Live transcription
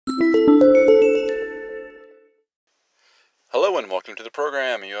Hello and welcome to the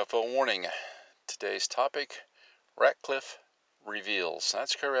program, UFO Warning. Today's topic, Ratcliffe reveals.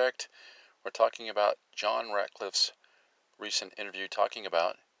 That's correct. We're talking about John Ratcliffe's recent interview talking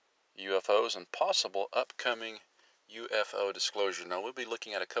about UFOs and possible upcoming UFO disclosure. Now, we'll be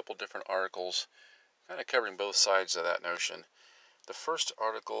looking at a couple different articles, kind of covering both sides of that notion. The first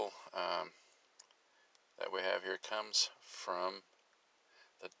article that we have here comes from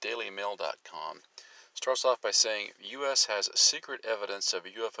the DailyMail.com. Starts off by saying, U.S. has secret evidence of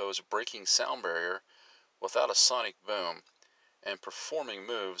UFOs breaking sound barrier without a sonic boom and performing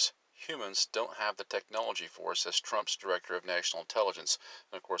moves humans don't have the technology for, says Trump's Director of National Intelligence.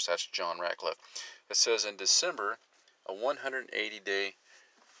 And of course, that's John Ratcliffe. It says in December, a 180-day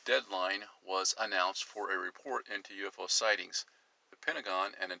deadline was announced for a report into UFO sightings. The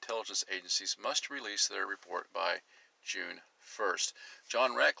Pentagon and intelligence agencies must release their report by June 1st.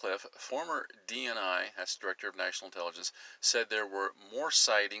 John Ratcliffe, former DNI, that's Director of National Intelligence, said there were more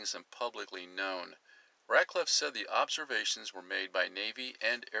sightings than publicly known. Ratcliffe said the observations were made by Navy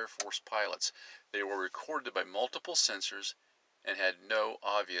and Air Force pilots. They were recorded by multiple sensors and had no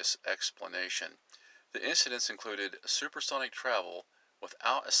obvious explanation. The incidents included supersonic travel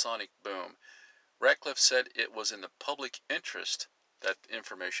without a sonic boom. Ratcliffe said it was in the public interest that the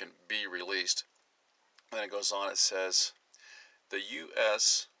information be released. Then it goes on, it says, the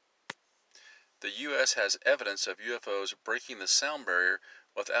U.S. has evidence of UFOs breaking the sound barrier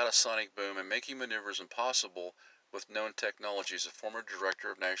without a sonic boom and making maneuvers impossible with known technologies, a former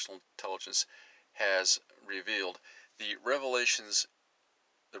Director of National Intelligence has revealed. The revelations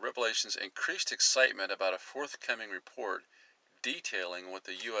increased excitement about a forthcoming report detailing what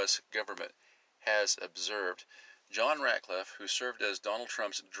the U.S. government has observed. John Ratcliffe, who served as Donald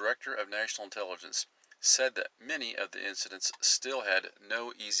Trump's Director of National Intelligence, said that many of the incidents still had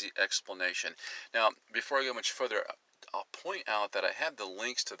no easy explanation. Now, before I go much further, I'll point out that I have the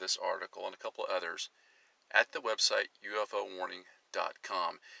links to this article and a couple of others at the website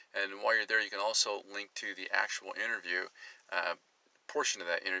ufowarning.com. And while you're there, you can also link to the actual interview, portion of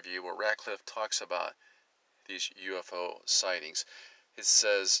that interview where Ratcliffe talks about these UFO sightings. It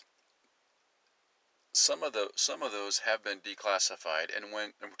says some of those have been declassified, and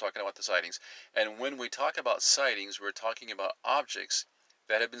we're talking about the sightings, and when we talk about sightings, we're talking about objects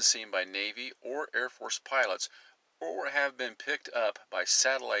that have been seen by Navy or Air Force pilots or have been picked up by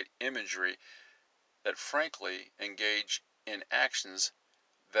satellite imagery that frankly engage in actions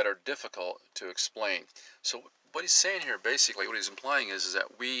that are difficult to explain. So what he's saying here, basically what he's implying is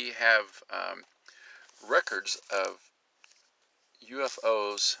that we have records of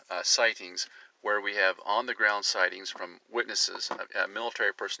UFOs sightings where we have on-the-ground sightings from witnesses,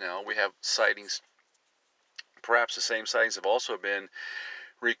 military personnel. We have sightings, perhaps the same sightings have also been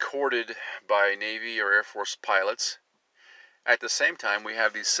recorded by Navy or Air Force pilots. At the same time, we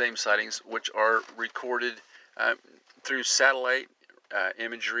have these same sightings which are recorded through satellite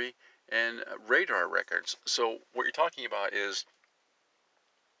imagery and radar records. So what you're talking about is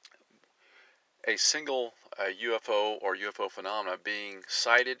a single UFO or UFO phenomena being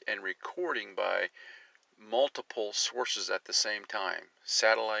sighted and recording by multiple sources at the same time: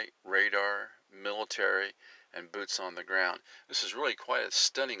 satellite, radar, military, and boots on the ground. This is really quite a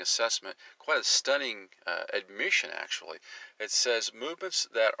stunning assessment, quite a stunning admission, actually. It says movements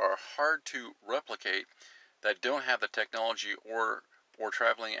that are hard to replicate, that don't have the technology or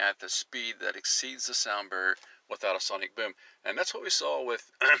traveling at the speed that exceeds the sound barrier without a sonic boom. And that's what we saw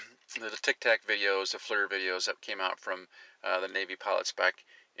with the Tic Tac videos, the FLIR videos that came out from the Navy pilots back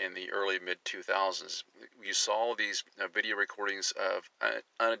in the early mid-2000s. You saw these video recordings of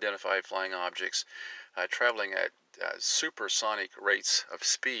unidentified flying objects traveling at supersonic rates of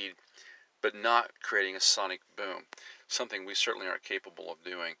speed, but not creating a sonic boom, something we certainly aren't capable of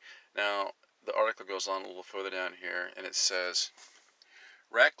doing. Now, the article goes on a little further down here, and it says,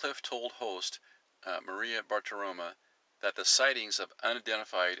 Ratcliffe told host Maria Bartiromo that the sightings of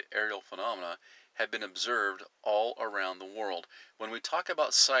unidentified aerial phenomena had been observed all around the world. When we talk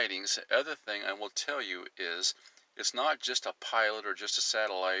about sightings, the other thing I will tell you is it's not just a pilot or just a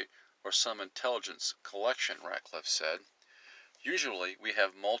satellite or some intelligence collection, Ratcliffe said. Usually we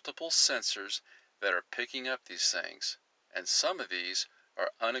have multiple sensors that are picking up these things, and some of these are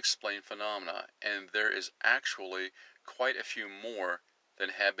unexplained phenomena, and there is actually quite a few more than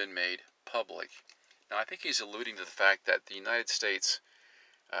have been made public. Now, I think he's alluding to the fact that the United States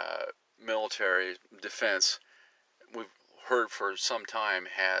military defense, we've heard for some time,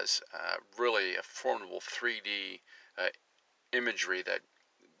 has really a formidable 3D imagery that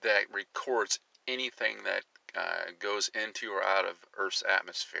records anything that goes into or out of Earth's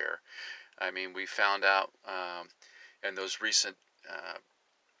atmosphere. I mean, we found out and those recent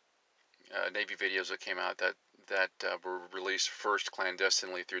Navy videos that came out that were released first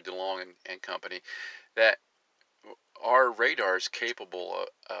clandestinely through DeLong and Company, that our radar is capable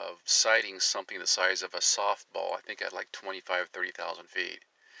of sighting something the size of a softball, I think at like 25, 30,000 feet.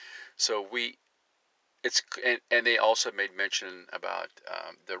 So and they also made mention about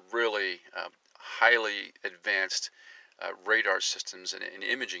the really highly advanced radar systems and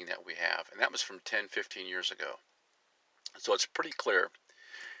imaging that we have. And that was from 10, 15 years ago. So it's pretty clear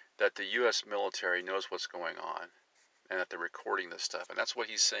that the U.S. military knows what's going on and that they're recording this stuff. And that's what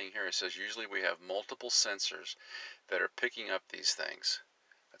he's saying here. He says usually we have multiple sensors that are picking up these things.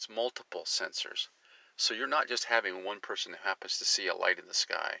 That's multiple sensors. So you're not just having one person who happens to see a light in the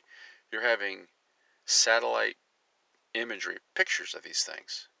sky. You're having satellite imagery, pictures of these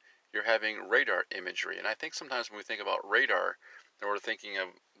things. You're having radar imagery. And I think sometimes when we think about radar, then we're thinking of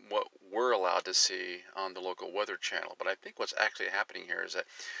what we're allowed to see on the local weather channel. But I think what's actually happening here is that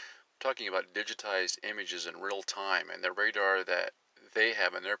talking about digitized images in real time, and the radar that they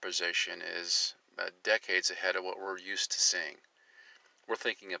have in their possession is decades ahead of what we're used to seeing. We're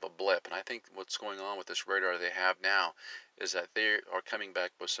thinking of a blip, and I think what's going on with this radar they have now is that they are coming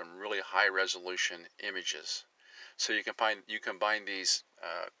back with some really high resolution images. So you combine these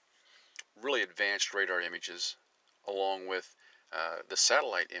really advanced radar images along with the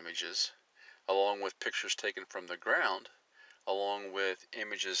satellite images, along with pictures taken from the ground, along with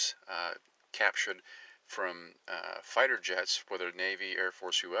images captured from fighter jets, whether Navy, Air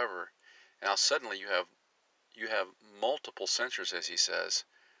Force, whoever. And now suddenly you have multiple sensors, as he says,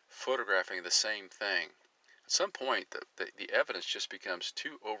 photographing the same thing. At some point, the evidence just becomes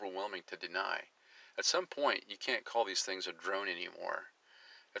too overwhelming to deny. At some point, you can't call these things a drone anymore.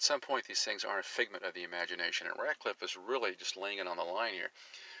 At some point, these things aren't a figment of the imagination. And Ratcliffe is really just laying it on the line here.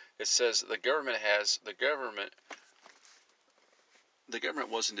 It says the government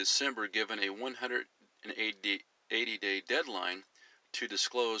was in December given a 180-day deadline to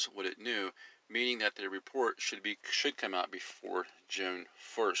disclose what it knew, meaning that the report should come out before June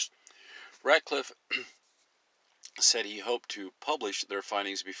 1st. Ratcliffe said he hoped to publish their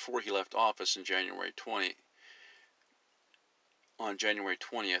findings before he left office on January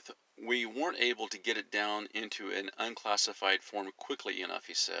 20th. We weren't able to get it down into an unclassified form quickly enough,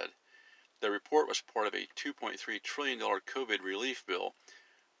 he said. The report was part of a $2.3 trillion COVID relief bill,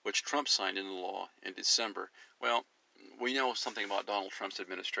 which Trump signed into law in December. Well, we know something about Donald Trump's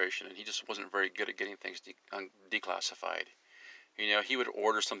administration, and he just wasn't very good at getting things declassified. He would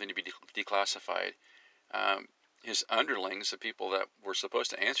order something to be declassified. His underlings, the people that were supposed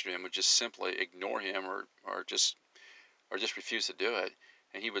to answer to him, would just simply ignore him or just refuse to do it.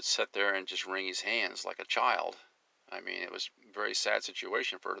 And he would sit there and just wring his hands like a child. I mean, it was a very sad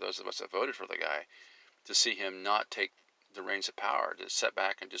situation for those of us that voted for the guy to see him not take the reins of power, to sit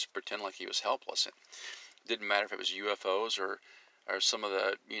back and just pretend like he was helpless. It didn't matter if it was UFOs or some of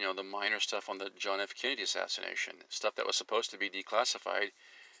the the minor stuff on the John F. Kennedy assassination, stuff that was supposed to be declassified,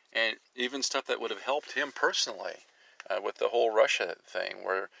 and even stuff that would have helped him personally with the whole Russia thing,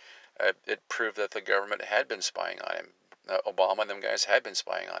 where it proved that the government had been spying on him. Obama and them guys had been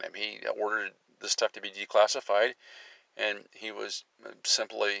spying on him. He ordered the stuff to be declassified, and he was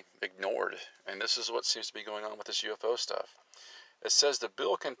simply ignored. And this is what seems to be going on with this UFO stuff. It says the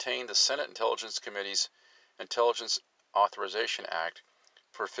bill contained the Senate Intelligence Committee's Intelligence Authorization Act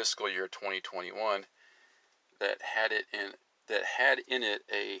for fiscal year 2021 that had in it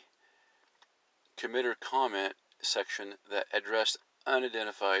a committer comment section that addressed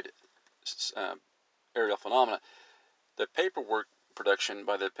unidentified aerial phenomena. The paperwork production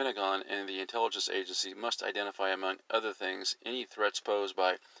by the Pentagon and the intelligence agency must identify, among other things, any threats posed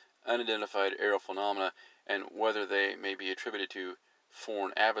by unidentified aerial phenomena and whether they may be attributed to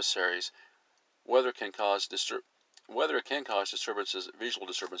foreign adversaries. Whether it can cause disturbances, visual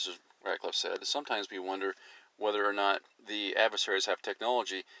disturbances, Ratcliffe said. Sometimes we wonder whether or not the adversaries have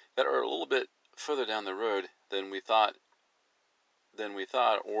technology that are a little bit further down the road than we thought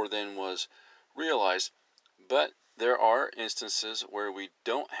or than was realized. But there are instances where we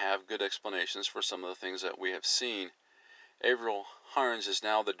don't have good explanations for some of the things that we have seen. Avril Haines is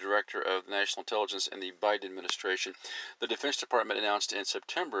now the director of national intelligence in the Biden administration. The Defense Department announced in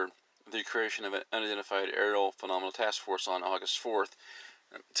September the creation of an unidentified aerial phenomenal task force on August 4th.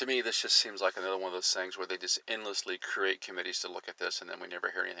 To me, this just seems like another one of those things where they just endlessly create committees to look at this, and then we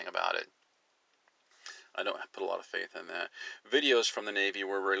never hear anything about it. I don't put a lot of faith in that. Videos from the Navy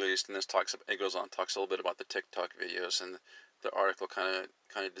were released, and talks a little bit about the TikTok videos, and the article kind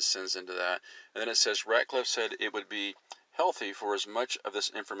of descends into that. And then it says Ratcliffe said it would be healthy for as much of this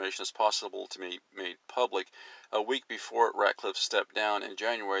information as possible to be made public. A week before Ratcliffe stepped down in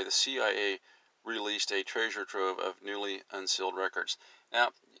January, the CIA released a treasure trove of newly unsealed records.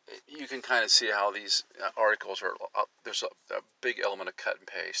 Now, you can kind of see how these articles are, there's a big element of cut and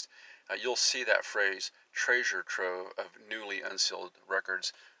paste. You'll see that phrase, treasure trove of newly unsealed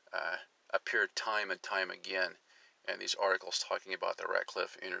records, appear time and time again in these articles talking about the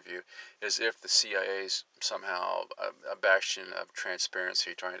Ratcliffe interview, as if the CIA is somehow a bastion of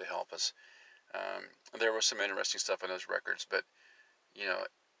transparency trying to help us. There was some interesting stuff in those records, but you know,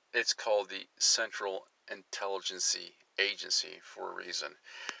 it's called the Central Intelligence Agency for a reason.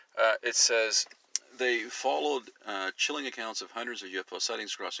 It says they followed chilling accounts of hundreds of UFO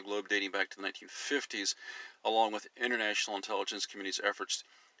sightings across the globe dating back to the 1950s, along with international intelligence community's efforts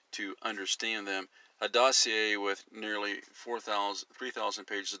to understand them. A dossier with nearly 3,000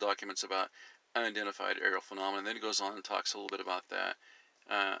 pages of documents about unidentified aerial phenomena. And then it goes on and talks a little bit about that.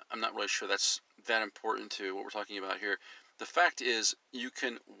 I'm not really sure that's that important to what we're talking about here. The fact is, you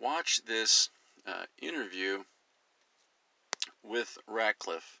can watch this interview with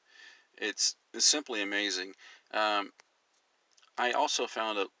Ratcliffe. It's simply amazing. I also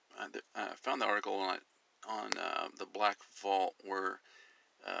found found the article on the Black Vault where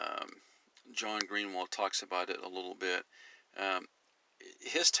John Greenwald talks about it a little bit. Um,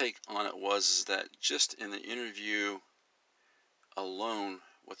 his take on it was that just in the interview alone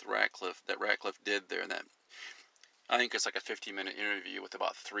with Ratcliffe, that Ratcliffe did there, and that I think it's like a 15-minute interview with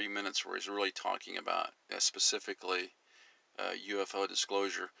about 3 minutes where he's really talking about specifically UFO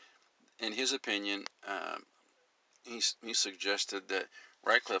disclosure. In his opinion, he suggested that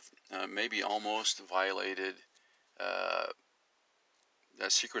Ratcliffe maybe almost violated uh,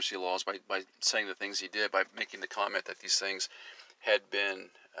 secrecy laws by saying the things he did, by making the comment that these things had been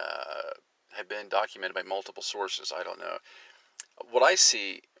uh, had been documented by multiple sources. I don't know. What I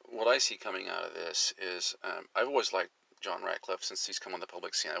see, what I see coming out of this is, I've always liked John Ratcliffe since he's come on the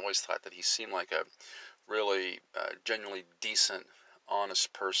public scene. I've always thought that he seemed like a really genuinely decent,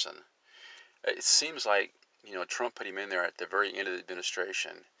 honest person. It seems like Trump put him in there at the very end of the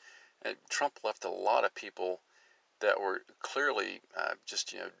administration, and Trump left a lot of people that were clearly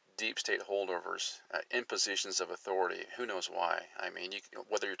just deep state holdovers in positions of authority. Who knows why? I mean,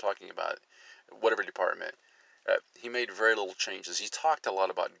 whether you're talking about whatever department, he made very little changes. He talked a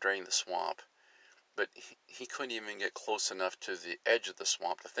lot about draining the swamp, but he couldn't even get close enough to the edge of the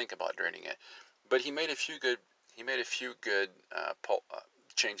swamp to think about draining it. But he made a few good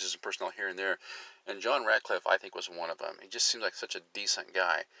changes in personnel here and there, and John Ratcliffe, I think, was one of them. He just seems like such a decent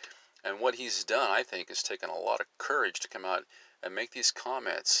guy. And what he's done, I think, is taken a lot of courage to come out and make these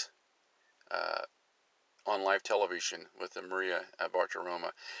comments uh, on live television with Maria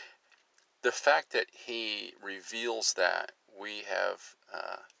Bartiromo. The fact that he reveals that we have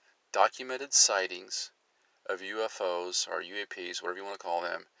documented sightings of UFOs or UAPs, whatever you want to call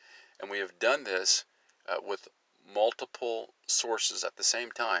them, and we have done this with multiple sources at the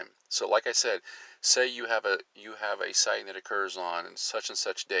same time. So, like I said, say you have a sighting that occurs on such and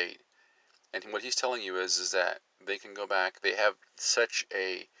such date, and what he's telling you is that they can go back.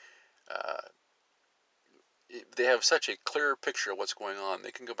 Uh, they have such a clear picture of what's going on.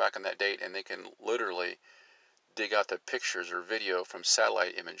 They can go back on that date and they can literally dig out the pictures or video from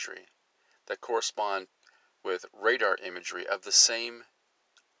satellite imagery that correspond with radar imagery of the same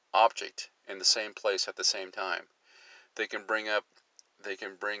object in the same place at the same time. They can bring up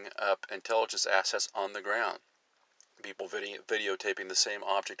intelligence assets on the ground. People videotaping the same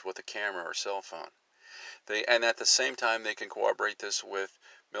object with a camera or cell phone. And at the same time, they can corroborate this with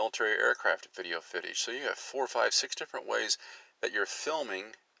military aircraft video footage. So you have 4, 5, 6 different ways that you're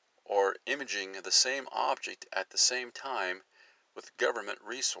filming or imaging the same object at the same time with government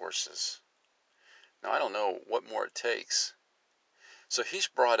resources. Now, I don't know what more it takes. So he's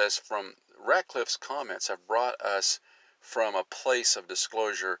brought us from, Ratcliffe's comments have brought us from a place of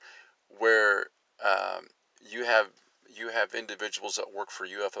disclosure where you have individuals that work for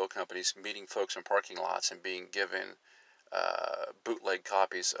UFO companies meeting folks in parking lots and being given bootleg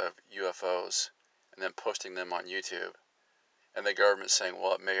copies of UFOs and then posting them on YouTube, and the government saying,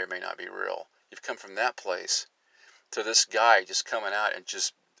 well, it may or may not be real. You've come from that place to this guy just coming out and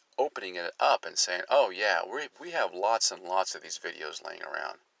just opening it up and saying, oh yeah, we have lots and lots of these videos laying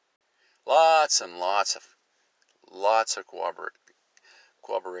around, lots and lots of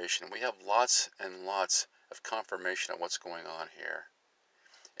cooperation. We have lots and lots of confirmation of what's going on here.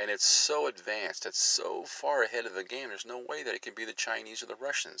 And it's so advanced, it's so far ahead of the game, there's no way that it can be the Chinese or the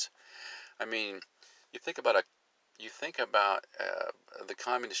Russians. I mean, you think about the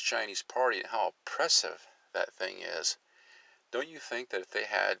Communist Chinese Party and how oppressive that thing is. don't you think that if they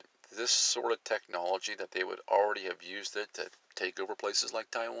had this sort of technology that they would already have used it to take over places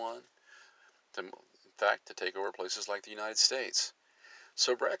like Taiwan? In fact, to take over places like the United States.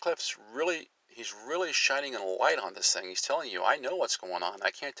 So he's really shining a light on this thing. He's telling you, I know what's going on.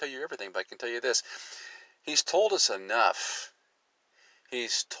 I can't tell you everything, but I can tell you this. He's told us enough.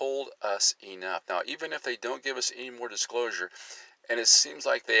 He's told us enough. Now, even if they don't give us any more disclosure, and it seems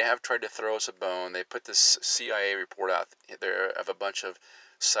like they have tried to throw us a bone, they put this CIA report out there of a bunch of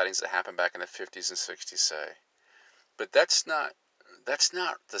sightings that happened back in the 50s and 60s, say. But that's not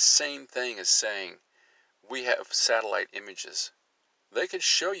the same thing as saying we have satellite images. They could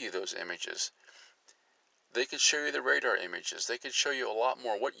show you those images. They could show you the radar images. They could show you a lot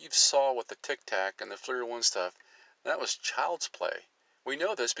more. What you saw with the Tic Tac and the FLIR 1 stuff, that was child's play. We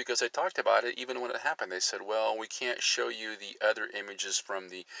know this because they talked about it even when it happened. They said, well, we can't show you the other images from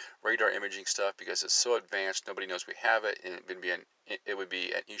the radar imaging stuff because it's so advanced, nobody knows we have it, and it would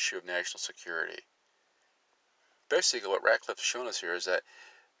be an issue of national security. Basically, what Ratcliffe's shown us here is that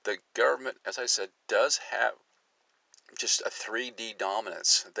the government, as I said, does have just a 3D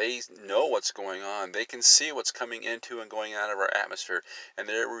dominance. They know what's going on. They can see what's coming into and going out of our atmosphere. And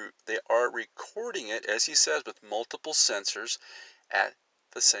they are recording it, as he says, with multiple sensors at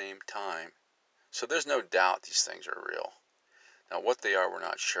the same time. So there's no doubt these things are real. Now, what they are, we're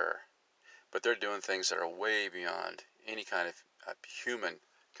not sure. But they're doing things that are way beyond any kind of human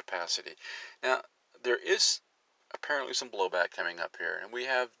capacity. Now, there is apparently some blowback coming up here, and we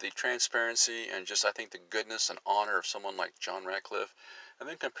have the transparency and just, I think, the goodness and honor of someone like John Ratcliffe, and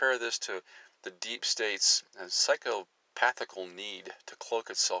then compare this to the deep state's psychopathical need to cloak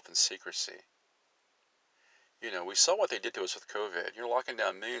itself in secrecy. We saw what they did to us with COVID. You're locking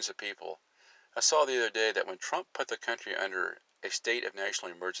down millions of people. I saw the other day that when Trump put the country under a state of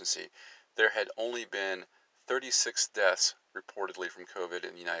national emergency, there had only been 36 deaths reportedly from COVID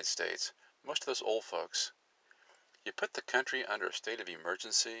in the United States. Most of those old folks. You put the country under a state of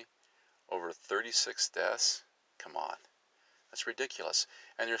emergency over 36 deaths? Come on. That's ridiculous.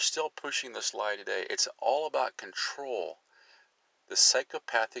 And they're still pushing this lie today. It's all about control. The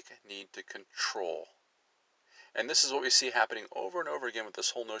psychopathic need to control. And this is what we see happening over and over again with this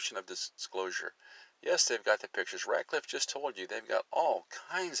whole notion of disclosure. Yes, they've got the pictures. Ratcliffe just told you they've got all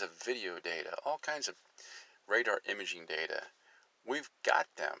kinds of video data, all kinds of radar imaging data. We've got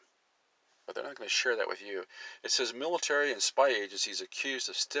them. But they're not going to share that with you. It says military and spy agencies accused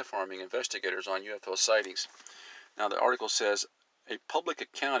of stiff-arming investigators on UFO sightings. Now the article says a public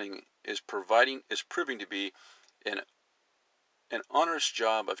accounting is proving to be an onerous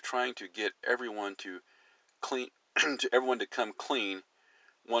job of trying to get everyone to come clean,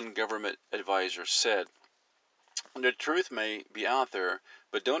 one government advisor said. The truth may be out there,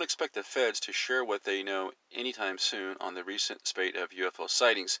 but don't expect the feds to share what they know anytime soon on the recent spate of UFO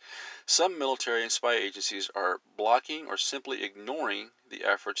sightings. Some military and spy agencies are blocking or simply ignoring the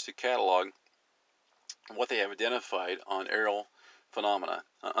efforts to catalog what they have identified on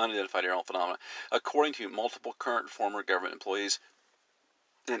unidentified aerial phenomena, according to multiple current and former government employees.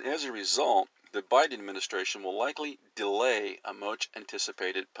 And as a result, the Biden administration will likely delay a much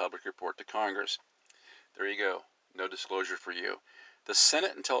anticipated public report to Congress. There you go. No disclosure for you. The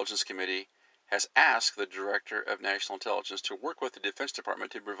Senate Intelligence Committee has asked the Director of National Intelligence to work with the Defense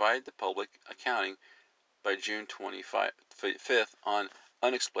Department to provide the public accounting by June 25th on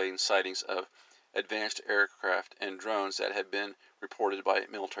unexplained sightings of advanced aircraft and drones that have been reported by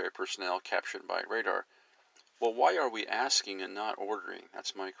military personnel captured by radar. Well, why are we asking and not ordering?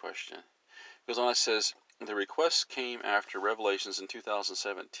 That's my question. It goes on, it says, the request came after revelations in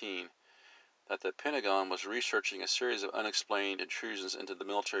 2017 that the Pentagon was researching a series of unexplained intrusions into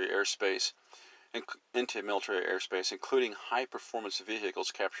military airspace, including high-performance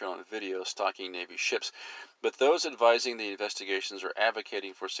vehicles captured on video stalking Navy ships. But those advising the investigations are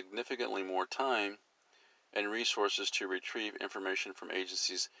advocating for significantly more time and resources to retrieve information from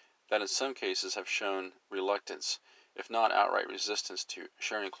agencies that in some cases have shown reluctance, if not outright resistance, to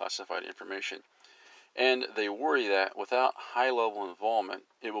sharing classified information. And they worry that without high-level involvement,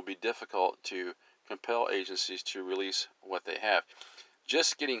 it will be difficult to compel agencies to release what they have.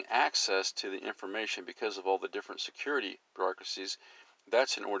 Just getting access to the information because of all the different security bureaucracies,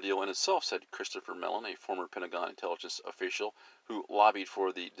 that's an ordeal in itself, said Christopher Mellon, a former Pentagon intelligence official who lobbied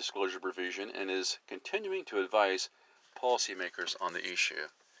for the disclosure provision and is continuing to advise policymakers on the issue.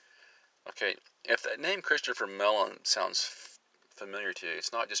 Okay, if that name Christopher Mellon sounds familiar to you,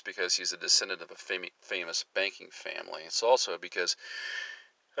 it's not just because he's a descendant of a famous banking family. It's also because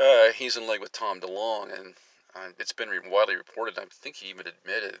he's in league with Tom DeLonge, and it's been widely reported, I think he even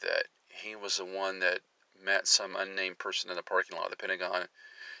admitted that he was the one that met some unnamed person in the parking lot of the Pentagon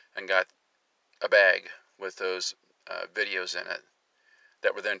and got a bag with those videos in it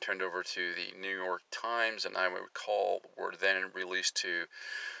that were then turned over to the New York Times, and I recall were then released to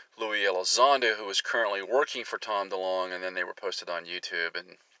Louis Elizondo, who was currently working for Tom DeLonge, and then they were posted on YouTube,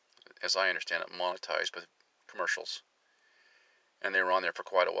 and as I understand it, monetized with commercials. And they were on there for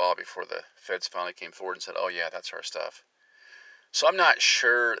quite a while before the feds finally came forward and said, oh yeah, that's our stuff. So I'm not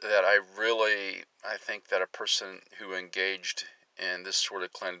sure that I think that a person who engaged in this sort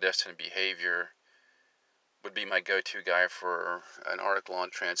of clandestine behavior would be my go-to guy for an article on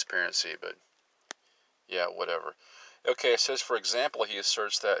transparency, but yeah, whatever. Okay, it says, for example, he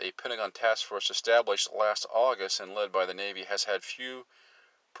asserts that a Pentagon task force established last August and led by the Navy has had few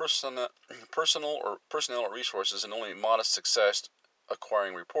personnel or resources and only modest success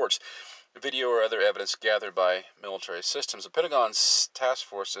acquiring reports, video, or other evidence gathered by military systems. The Pentagon's task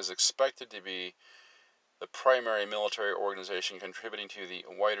force is expected to be the primary military organization contributing to the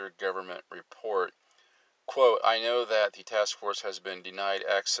wider government report. Quote, I know that the task force has been denied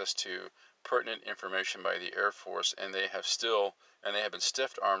access to pertinent information by the Air Force, and they have been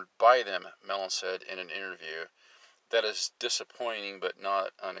stiff-armed by them, Mellon said in an interview. That is disappointing but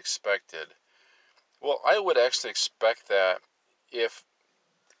not unexpected. Well, I would actually expect that if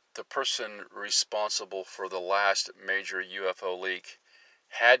the person responsible for the last major UFO leak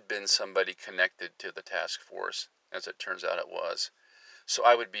had been somebody connected to the task force, as it turns out it was. So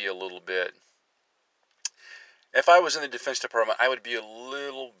I would be a little bit, if I was in the Defense Department, I would be a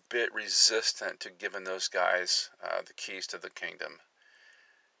little bit resistant to giving those guys the keys to the kingdom.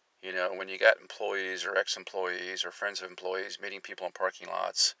 You know, when you got employees or ex-employees or friends of employees meeting people in parking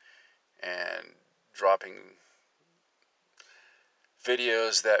lots and dropping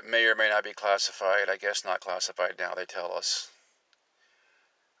videos that may or may not be classified, I guess not classified now, they tell us.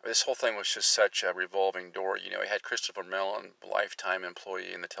 This whole thing was just such a revolving door. You know, he had Christopher Mellon, lifetime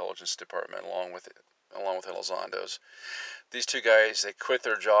employee in the Intelligence Department, along with Elizondo's. These two guys, they quit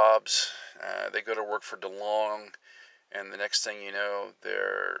their jobs. They go to work for DeLonge, and the next thing you know,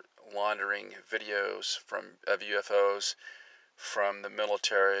 they're laundering videos of UFOs from the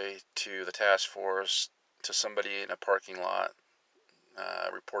military to the task force to somebody in a parking lot,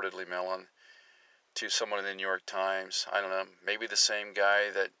 reportedly Mellon, to someone in the New York Times. I don't know, maybe the same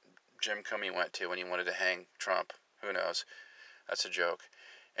guy that Jim Comey went to when he wanted to hang Trump. Who knows? That's a joke.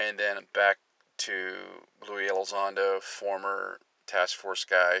 And then back to Louis Elizondo, former task force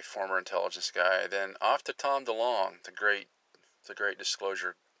guy, former intelligence guy. Then off to Tom DeLonge, the great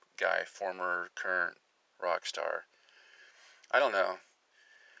disclosure guy, former current rock star. I don't know.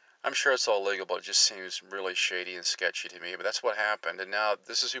 I'm sure it's all legal, but it just seems really shady and sketchy to me. But that's what happened. And now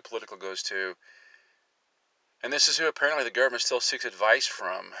this is who Politico goes to. And this is who apparently the government still seeks advice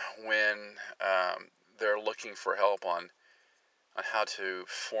from when they're looking for help on how to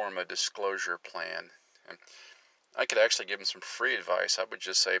form a disclosure plan. And I could actually give them some free advice. I would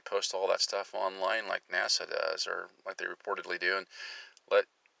just say post all that stuff online like NASA does, or like they reportedly do, and let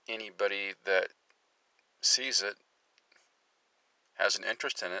anybody that sees it, has an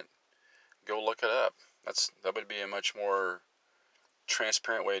interest in it, go look it up. That would be a much more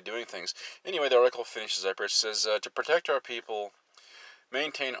transparent way of doing things. Anyway, the article finishes up here. It says, to protect our people,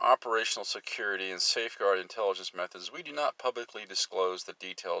 maintain operational security, and safeguard intelligence methods, we do not publicly disclose the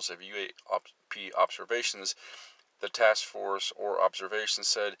details of UAP observations, the task force or observations,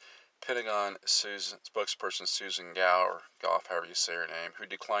 said Pentagon spokesperson Susan Gao, or Goff, however you say her name, who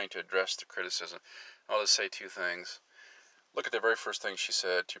declined to address the criticism. I'll just say two things. Look at the very first thing she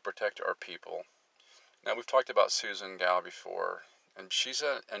said, to protect our people. Now, we've talked about Susan Gao before, and she's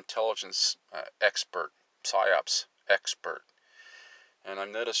an intelligence expert, PSYOPs expert. And I've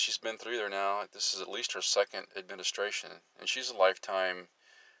noticed she's been through there now. This is at least her second administration, and she's a lifetime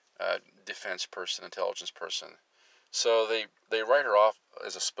defense person, intelligence person. So they write her off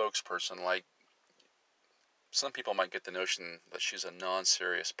as a spokesperson. Like, some people might get the notion that she's a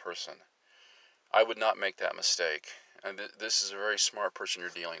non-serious person. I would not make that mistake. And this is a very smart person you're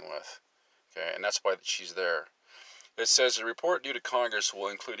dealing with. Okay, and that's why she's there. It says the report due to Congress will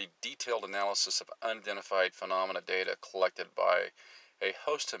include a detailed analysis of unidentified phenomena data collected by a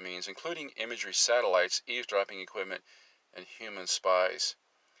host of means, including imagery satellites, eavesdropping equipment, and human spies.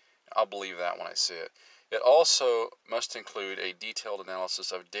 I'll believe that when I see it. It also must include a detailed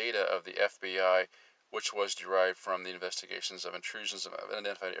analysis of data of the FBI, which was derived from the investigations of intrusions of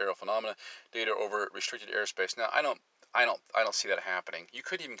unidentified aerial phenomena, data over restricted airspace. Now, I don't see that happening. You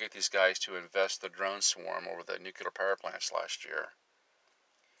couldn't even get these guys to invest the drone swarm over the nuclear power plants last year.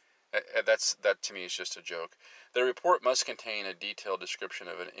 That to me is just a joke. The report must contain a detailed description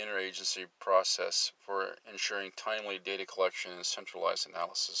of an interagency process for ensuring timely data collection and centralized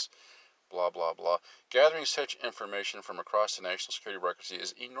analysis. Blah, blah, blah. Gathering such information from across the national security bureaucracy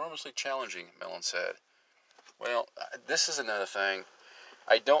is enormously challenging, Mellon said. Well, this is another thing.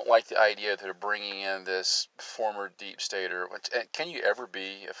 I don't like the idea that they're bringing in this former deep stater. Can you ever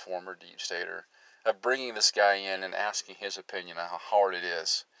be a former deep stater? Of bringing this guy in and asking his opinion on how hard it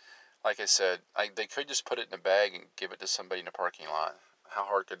is. Like I said, they could just put it in a bag and give it to somebody in the parking lot. How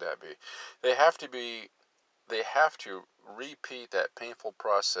hard could that be? They have to repeat that painful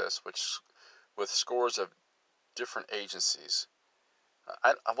process, which with scores of different agencies.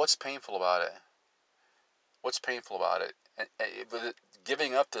 What's painful about it? What's painful about it?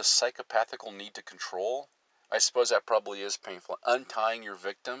 Giving up the psychopathical need to control? I suppose that probably is painful. Untying your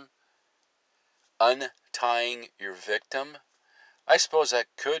victim? I suppose that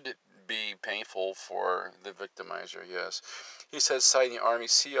could be painful for the victimizer, yes. He says, citing the Army,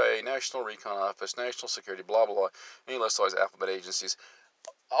 CIA, National Recon Office, National Security, blah, blah, blah, and he lists all these alphabet agencies.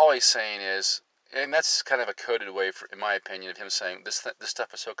 All he's saying is, and that's kind of a coded way, in my opinion, of him saying, this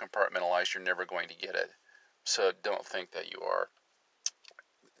stuff is so compartmentalized, you're never going to get it. So don't think that you are.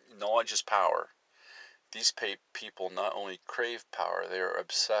 Knowledge is power. These people not only crave power, they are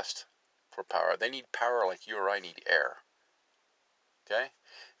obsessed for power. They need power like you or I need air. Okay?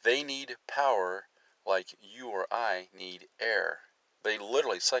 They need power like you or I need air. They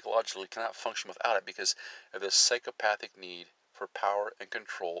literally, psychologically cannot function without it because of this psychopathic need for power and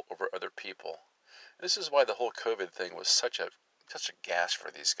control over other people. This is why the whole COVID thing was such a gas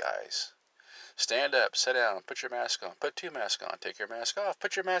for these guys. Stand up, sit down, put your mask on, put 2 masks on, take your mask off,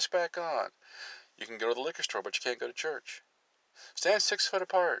 put your mask back on. You can go to the liquor store, but you can't go to church. Stand 6 foot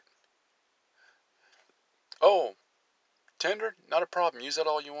apart. Oh, Tinder? Not a problem. Use that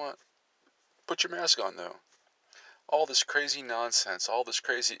all you want. Put your mask on, though. All this crazy nonsense, all this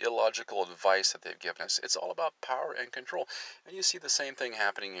crazy illogical advice that they've given us, it's all about power and control. And you see the same thing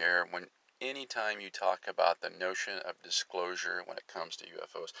happening here when anytime you talk about the notion of disclosure when it comes to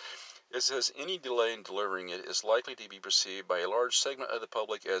UFOs. It says any delay in delivering it is likely to be perceived by a large segment of the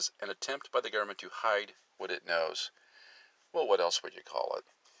public as an attempt by the government to hide what it knows. Well, what else would you call it?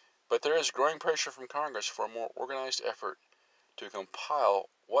 But there is growing pressure from Congress for a more organized effort to compile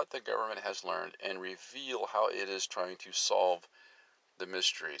what the government has learned and reveal how it is trying to solve the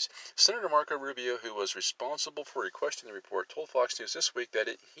mysteries. Senator Marco Rubio, who was responsible for requesting the report, told Fox News this week that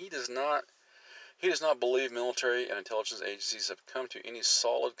he does not believe military and intelligence agencies have come to any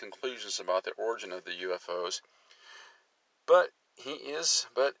solid conclusions about the origin of the UFOs. But he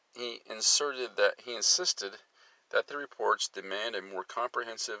insisted that the reports demand a more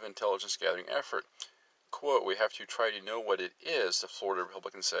comprehensive intelligence gathering effort. Quote, we have to try to know what it is, the Florida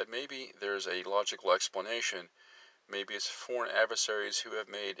Republican said. Maybe there's a logical explanation. Maybe it's foreign adversaries who have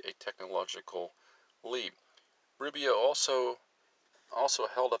made a technological leap. Rubio also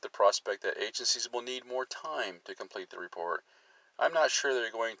held up the prospect that agencies will need more time to complete the report. I'm not sure they're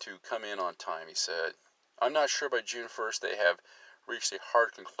going to come in on time, he said. I'm not sure by June 1st they have reached a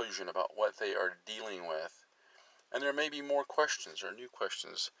hard conclusion about what they are dealing with. And there may be more questions or new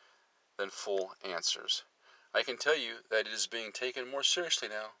questions than full answers. I can tell you that it is being taken more seriously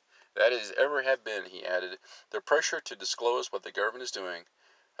now than it has ever have been, he added. The pressure to disclose what the government is doing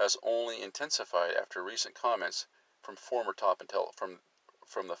has only intensified after recent comments from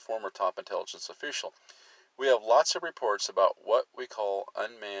the former top intelligence official. We have lots of reports about what we call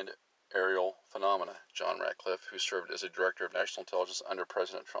unmanned aerial phenomena, John Ratcliffe, who served as a director of national intelligence under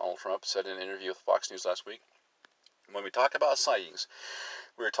President Donald Trump, said in an interview with Fox News last week. When we talk about sightings,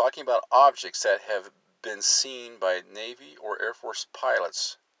 we are talking about objects that have been seen by Navy or Air Force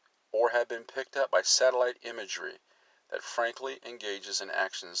pilots or have been picked up by satellite imagery that frankly engages in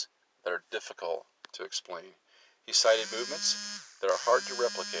actions that are difficult to explain. He cited movements that are hard to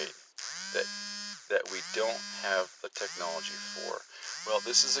replicate, that we don't have the technology for. Well,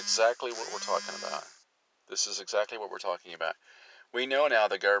 this is exactly what we're talking about. We know now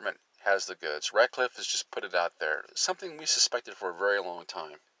the government has the goods. Ratcliffe has just put it out there. Something we suspected for a very long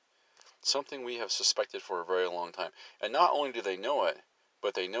time. And not only do they know it,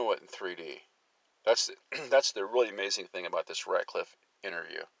 but they know it in 3D. That's the really amazing thing about this Ratcliffe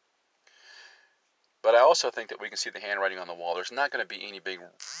interview. But I also think that we can see the handwriting on the wall. There's not going to be any big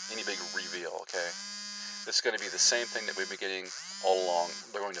reveal, okay? It's going to be the same thing that we've been getting all along.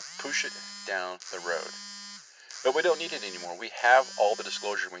 They're going to push it down the road. But we don't need it anymore. We have all the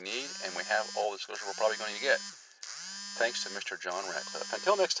disclosure we need, and we have all the disclosure we're probably going to get. Thanks to Mr. John Ratcliffe.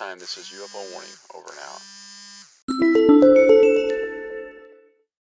 Until next time, this is UFO Warning, over and out.